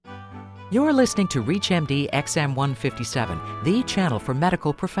You're listening to ReachMD XM157, the channel for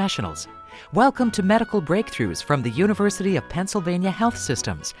medical professionals. Welcome to Medical Breakthroughs from the University of Pennsylvania Health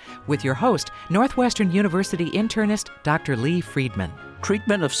Systems with your host, Northwestern University internist Dr. Lee Friedman.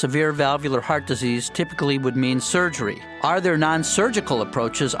 Treatment of severe valvular heart disease typically would mean surgery. Are there non-surgical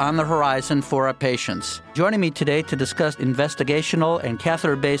approaches on the horizon for our patients? Joining me today to discuss investigational and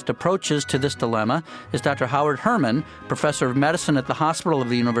catheter-based approaches to this dilemma is Dr. Howard Herman, professor of medicine at the Hospital of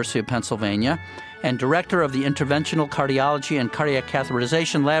the University of Pennsylvania and director of the Interventional Cardiology and Cardiac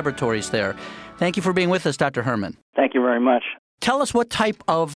Catheterization Laboratories there. Thank you for being with us, Dr. Herman. Thank you very much. Tell us what type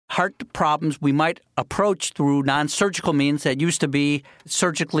of heart problems we might approach through non-surgical means that used to be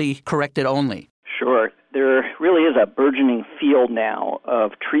surgically corrected only. Sure. There really is a burgeoning field now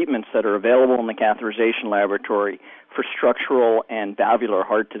of treatments that are available in the catheterization laboratory for structural and valvular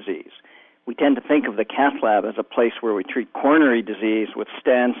heart disease. We tend to think of the cath lab as a place where we treat coronary disease with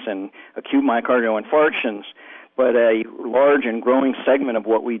stents and acute myocardial infarctions, but a large and growing segment of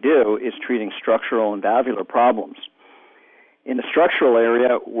what we do is treating structural and valvular problems. In the structural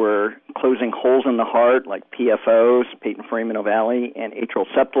area, we're closing holes in the heart like PFOs, patent foramen ovale, and atrial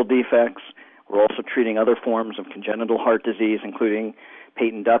septal defects. We're also treating other forms of congenital heart disease, including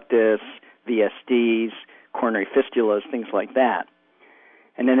patent ductus, VSDs, coronary fistulas, things like that.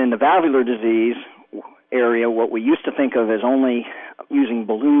 And then in the valvular disease area, what we used to think of as only using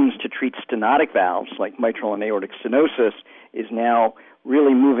balloons to treat stenotic valves like mitral and aortic stenosis is now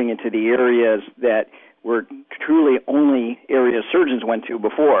really moving into the areas that were truly only areas surgeons went to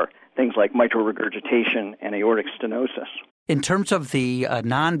before, things like mitral regurgitation and aortic stenosis. In terms of the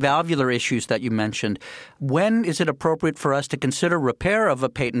non-valvular issues that you mentioned, when is it appropriate for us to consider repair of a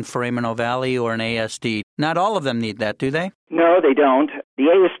patent foramen ovale or an ASD? Not all of them need that, do they? No, they don't. The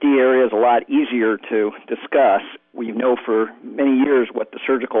ASD area is a lot easier to discuss. We know for many years what the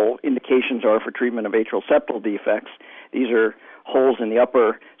surgical indications are for treatment of atrial septal defects. These are holes in the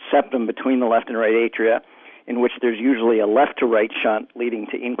upper septum between the left and right atria, in which there's usually a left-to-right shunt leading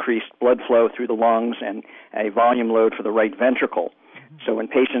to increased blood flow through the lungs and a volume load for the right ventricle. So in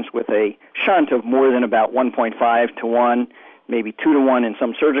patients with a shunt of more than about 1.5 to 1, maybe 2 to 1 in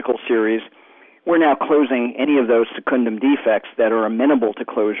some surgical series, we're now closing any of those secundum defects that are amenable to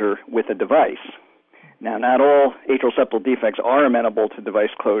closure with a device. Now, not all atrial septal defects are amenable to device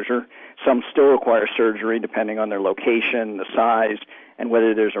closure. Some still require surgery depending on their location, the size, and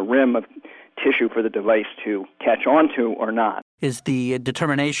whether there's a rim of tissue for the device to catch onto or not. Is the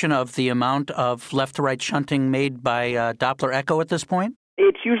determination of the amount of left-to-right shunting made by Doppler echo at this point?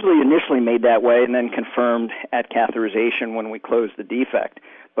 It's usually initially made that way and then confirmed at catheterization when we close the defect.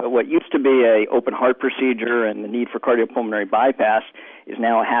 But what used to be an open heart procedure and the need for cardiopulmonary bypass is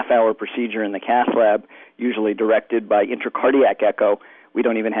now a half-hour procedure in the cath lab, usually directed by intracardiac echo. We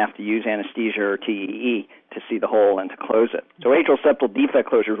don't even have to use anesthesia or TEE to see the hole and to close it. So atrial septal defect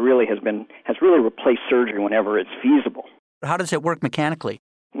closure has really replaced surgery whenever it's feasible. How does it work mechanically?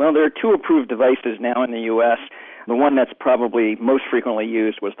 Well, there are two approved devices now in the U.S. The one that's probably most frequently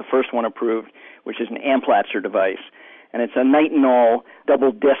used was the first one approved, which is an Amplatzer device. And it's a nitinol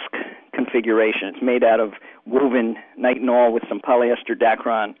double disc configuration. It's made out of woven nitinol with some polyester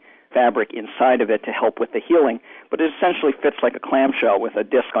Dacron fabric inside of it to help with the healing, but it essentially fits like a clamshell with a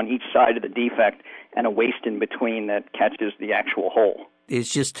disc on each side of the defect and a waist in between that catches the actual hole. It's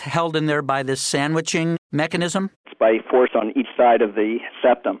just held in there by this sandwiching mechanism? It's by force on each side of the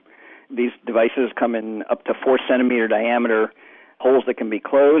septum. These devices come in up to 4-centimeter diameter holes that can be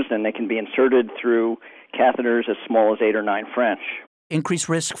closed, and they can be inserted through catheters as small as 8 or 9 French. Increased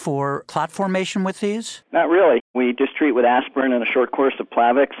risk for clot formation with these? Not really. We just treat with aspirin and a short course of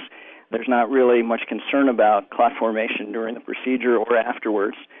Plavix. There's not really much concern about clot formation during the procedure or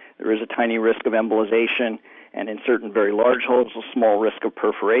afterwards. There is a tiny risk of embolization, and in certain very large holes, a small risk of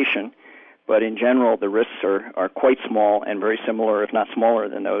perforation. But in general, the risks are quite small and very similar, if not smaller,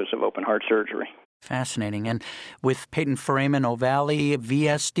 than those of open heart surgery. Fascinating. And with patent foramen ovale,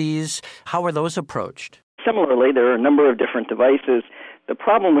 VSDs, how are those approached? Similarly, there are a number of different devices. The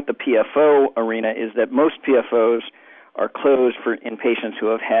problem with the PFO arena is that most PFOs are closed in patients who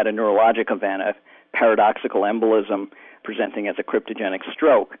have had a neurologic event, a paradoxical embolism presenting as a cryptogenic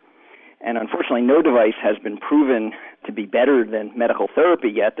stroke. And unfortunately, no device has been proven to be better than medical therapy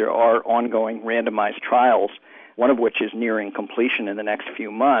yet. There are ongoing randomized trials, one of which is nearing completion in the next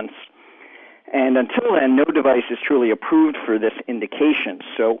few months. And until then, no device is truly approved for this indication.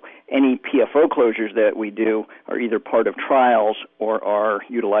 So any PFO closures that we do are either part of trials or are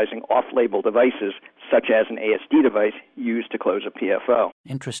utilizing off-label devices, such as an ASD device used to close a PFO.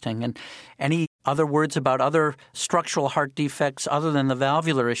 Interesting. And any Other words about other structural heart defects other than the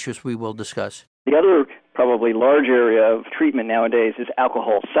valvular issues we will discuss? The other probably large area of treatment nowadays is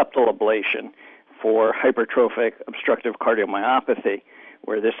alcohol septal ablation for hypertrophic obstructive cardiomyopathy,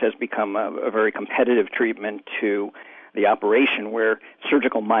 where this has become a very competitive treatment to the operation where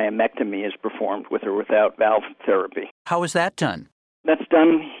surgical myomectomy is performed with or without valve therapy. How is that done? That's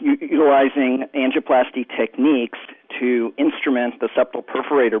done utilizing angioplasty techniques to instrument the septal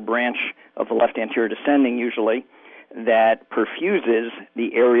perforator branch of the left anterior descending usually that perfuses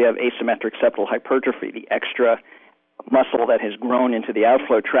the area of asymmetric septal hypertrophy, the extra muscle that has grown into the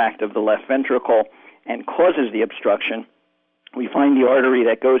outflow tract of the left ventricle and causes the obstruction. We find the artery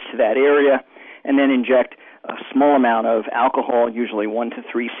that goes to that area and then inject a small amount of alcohol, usually 1 to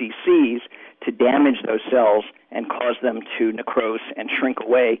 3 cc's, to damage those cells and cause them to necrose and shrink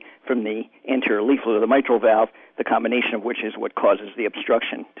away from the anterior leaflet of the mitral valve, the combination of which is what causes the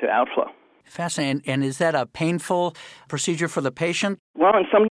obstruction to outflow. Fascinating. And is that a painful procedure for the patient? Well, in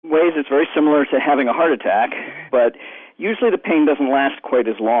some ways it's very similar to having a heart attack, but usually the pain doesn't last quite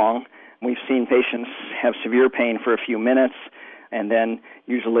as long. We've seen patients have severe pain for a few minutes and then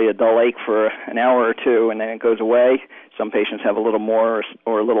usually a dull ache for an hour or two, and then it goes away. Some patients have a little more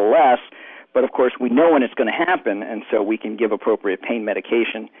or a little less. But, of course, we know when it's going to happen, and so we can give appropriate pain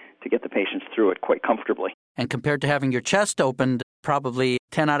medication to get the patients through it quite comfortably. And compared to having your chest opened, probably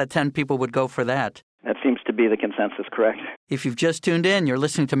 10 out of 10 people would go for that. That seems to be the consensus, correct? If you've just tuned in, you're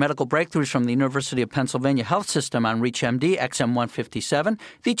listening to Medical Breakthroughs from the University of Pennsylvania Health System on ReachMD XM157,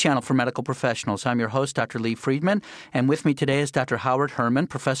 the channel for medical professionals. I'm your host, Dr. Lee Friedman, and with me today is Dr. Howard Herman,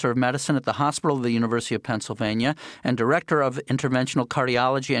 professor of medicine at the Hospital of the University of Pennsylvania and director of interventional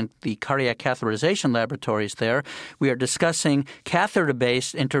cardiology and the cardiac catheterization laboratories there. We are discussing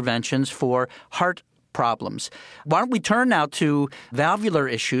catheter-based interventions for heart problems. Why don't we turn now to valvular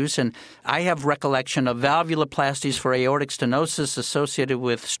issues? And I have recollection of valvuloplasties for aortic stenosis associated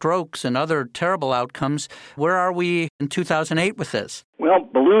with strokes and other terrible outcomes. Where are we in 2008 with this? Well,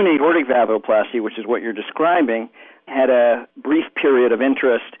 balloon aortic valvuloplasty, which is what you're describing, had a brief period of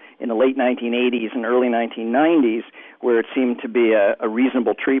interest in the late 1980s and early 1990s where it seemed to be a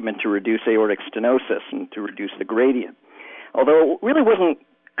reasonable treatment to reduce aortic stenosis and to reduce the gradient. Although it really wasn't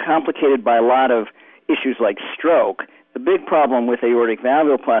complicated by a lot of issues like stroke, the big problem with aortic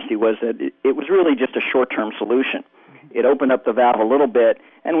valvuloplasty was that it was really just a short-term solution. It opened up the valve a little bit,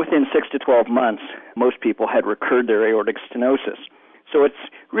 and within 6 to 12 months, most people had recurred their aortic stenosis. So it's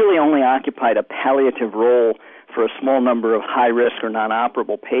really only occupied a palliative role for a small number of high-risk or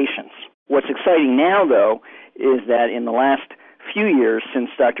non-operable patients. What's exciting now, though, is that in the last few years, since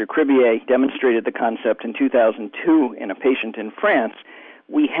Dr. Cribier demonstrated the concept in 2002 in a patient in France,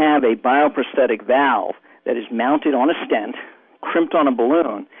 we have a bioprosthetic valve that is mounted on a stent, crimped on a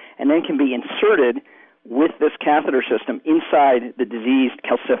balloon, and then can be inserted with this catheter system inside the diseased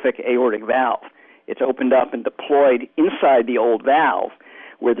calcific aortic valve. It's opened up and deployed inside the old valve,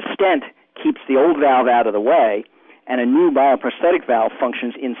 where the stent keeps the old valve out of the way, and a new bioprosthetic valve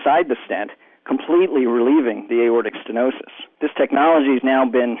functions inside the stent, completely relieving the aortic stenosis. This technology has now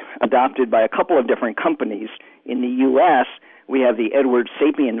been adopted by a couple of different companies. In the U.S., we have the Edwards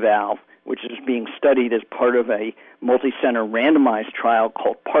SAPIEN valve, which is being studied as part of a multi-center randomized trial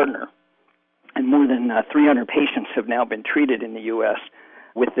called PARTNER. And more than 300 patients have now been treated in the U.S.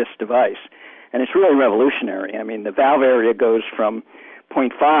 with this device. And it's really revolutionary. I mean, the valve area goes from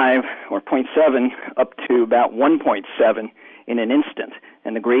 0.5 or 0.7 up to about 1.7 in an instant.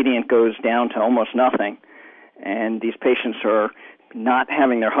 And the gradient goes down to almost nothing. And these patients are not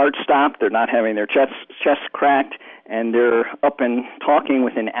having their heart stopped, they're not having their chest cracked, and they're up and talking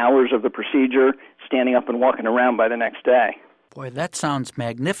within hours of the procedure, standing up and walking around by the next day. Boy, that sounds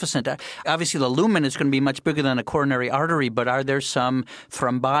magnificent. Obviously, the lumen is going to be much bigger than a coronary artery, but are there some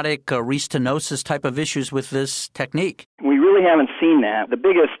thrombotic restenosis type of issues with this technique? We really haven't seen that. The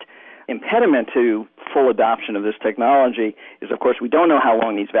biggest impediment to full adoption of this technology is, of course, we don't know how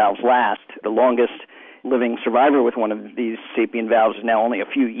long these valves last. The longest living survivor with one of these SAPIEN valves is now only a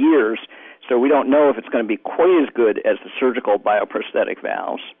few years, so we don't know if it's going to be quite as good as the surgical bioprosthetic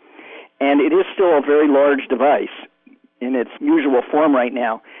valves. And it is still a very large device. In its usual form right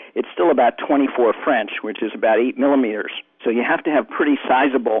now, it's still about 24 French, which is about 8 millimeters. So you have to have pretty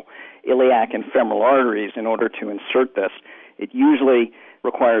sizable iliac and femoral arteries in order to insert this. It usually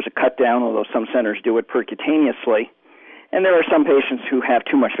requires a cut down, although some centers do it percutaneously. And there are some patients who have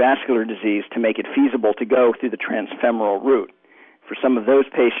too much vascular disease to make it feasible to go through the transfemoral route. For some of those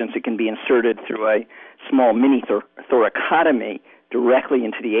patients, it can be inserted through a small mini thoracotomy directly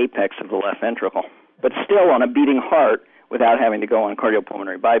into the apex of the left ventricle, but still on a beating heart without having to go on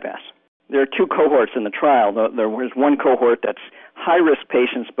cardiopulmonary bypass. There are two cohorts in the trial. There was one cohort that's high-risk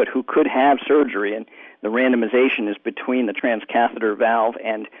patients but who could have surgery, and the randomization is between the transcatheter valve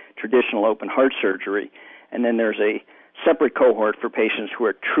and traditional open heart surgery. And then there's a separate cohort for patients who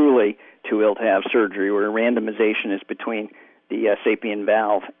are truly too ill to have surgery, where randomization is between the SAPIEN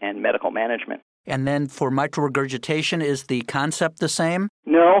valve and medical management. And then for mitral regurgitation, is the concept the same?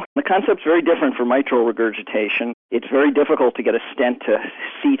 No, the concept's very different for mitral regurgitation. It's very difficult to get a stent to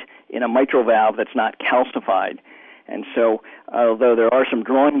seat in a mitral valve that's not calcified. And so, although there are some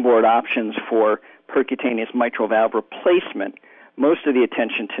drawing board options for percutaneous mitral valve replacement, most of the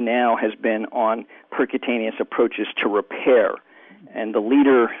attention to now has been on percutaneous approaches to repair. And the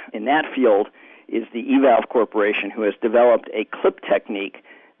leader in that field is the eValve Corporation, who has developed a clip technique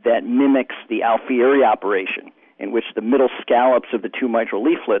that mimics the Alfieri operation, in which the middle scallops of the two mitral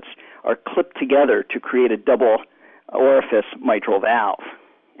leaflets are clipped together to create a double orifice mitral valve.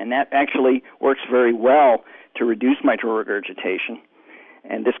 And that actually works very well to reduce mitral regurgitation.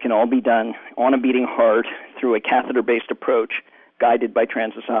 And this can all be done on a beating heart through a catheter-based approach guided by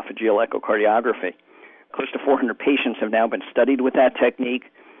transesophageal echocardiography. Close to 400 patients have now been studied with that technique,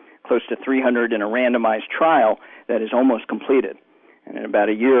 close to 300 in a randomized trial that is almost completed. And in about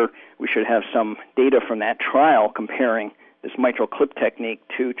a year, we should have some data from that trial comparing this mitral clip technique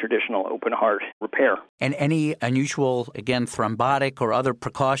to traditional open heart repair. And any unusual, again, thrombotic or other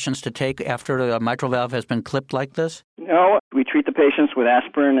precautions to take after the mitral valve has been clipped like this? No, we treat the patients with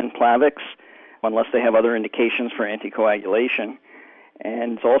aspirin and Plavix unless they have other indications for anticoagulation.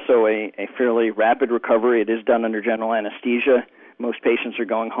 And it's also a fairly rapid recovery. It is done under general anesthesia. Most patients are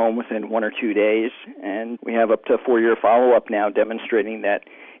going home within 1 or 2 days, and we have up to a 4-year follow-up now demonstrating that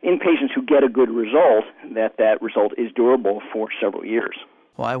in patients who get a good result, that result is durable for several years.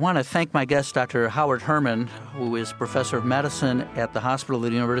 Well, I want to thank my guest, Dr. Howard Herman, who is professor of medicine at the Hospital of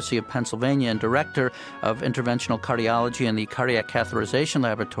the University of Pennsylvania and director of interventional cardiology and the cardiac catheterization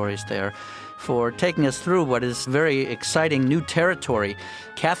laboratories there, for taking us through what is very exciting new territory,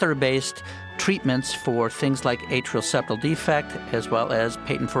 catheter-based treatments for things like atrial septal defect, as well as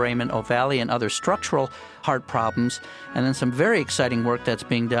patent foramen ovale and other structural heart problems, and then some very exciting work that's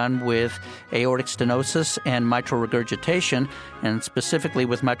being done with aortic stenosis and mitral regurgitation, and specifically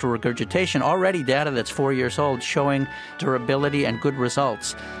with mitral regurgitation, already data that's 4 years old showing durability and good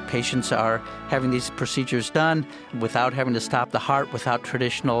results. Patients are having these procedures done without having to stop the heart, without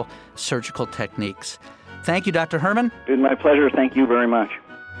traditional surgical techniques. Thank you, Dr. Herman. It's been my pleasure. Thank you very much.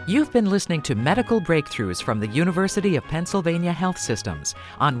 You've been listening to Medical Breakthroughs from the University of Pennsylvania Health Systems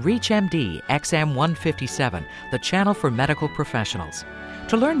on ReachMD XM157, the channel for medical professionals.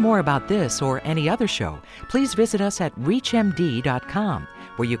 To learn more about this or any other show, please visit us at reachmd.com,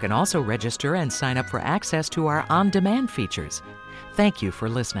 where you can also register and sign up for access to our on-demand features. Thank you for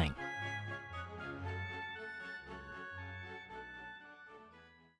listening.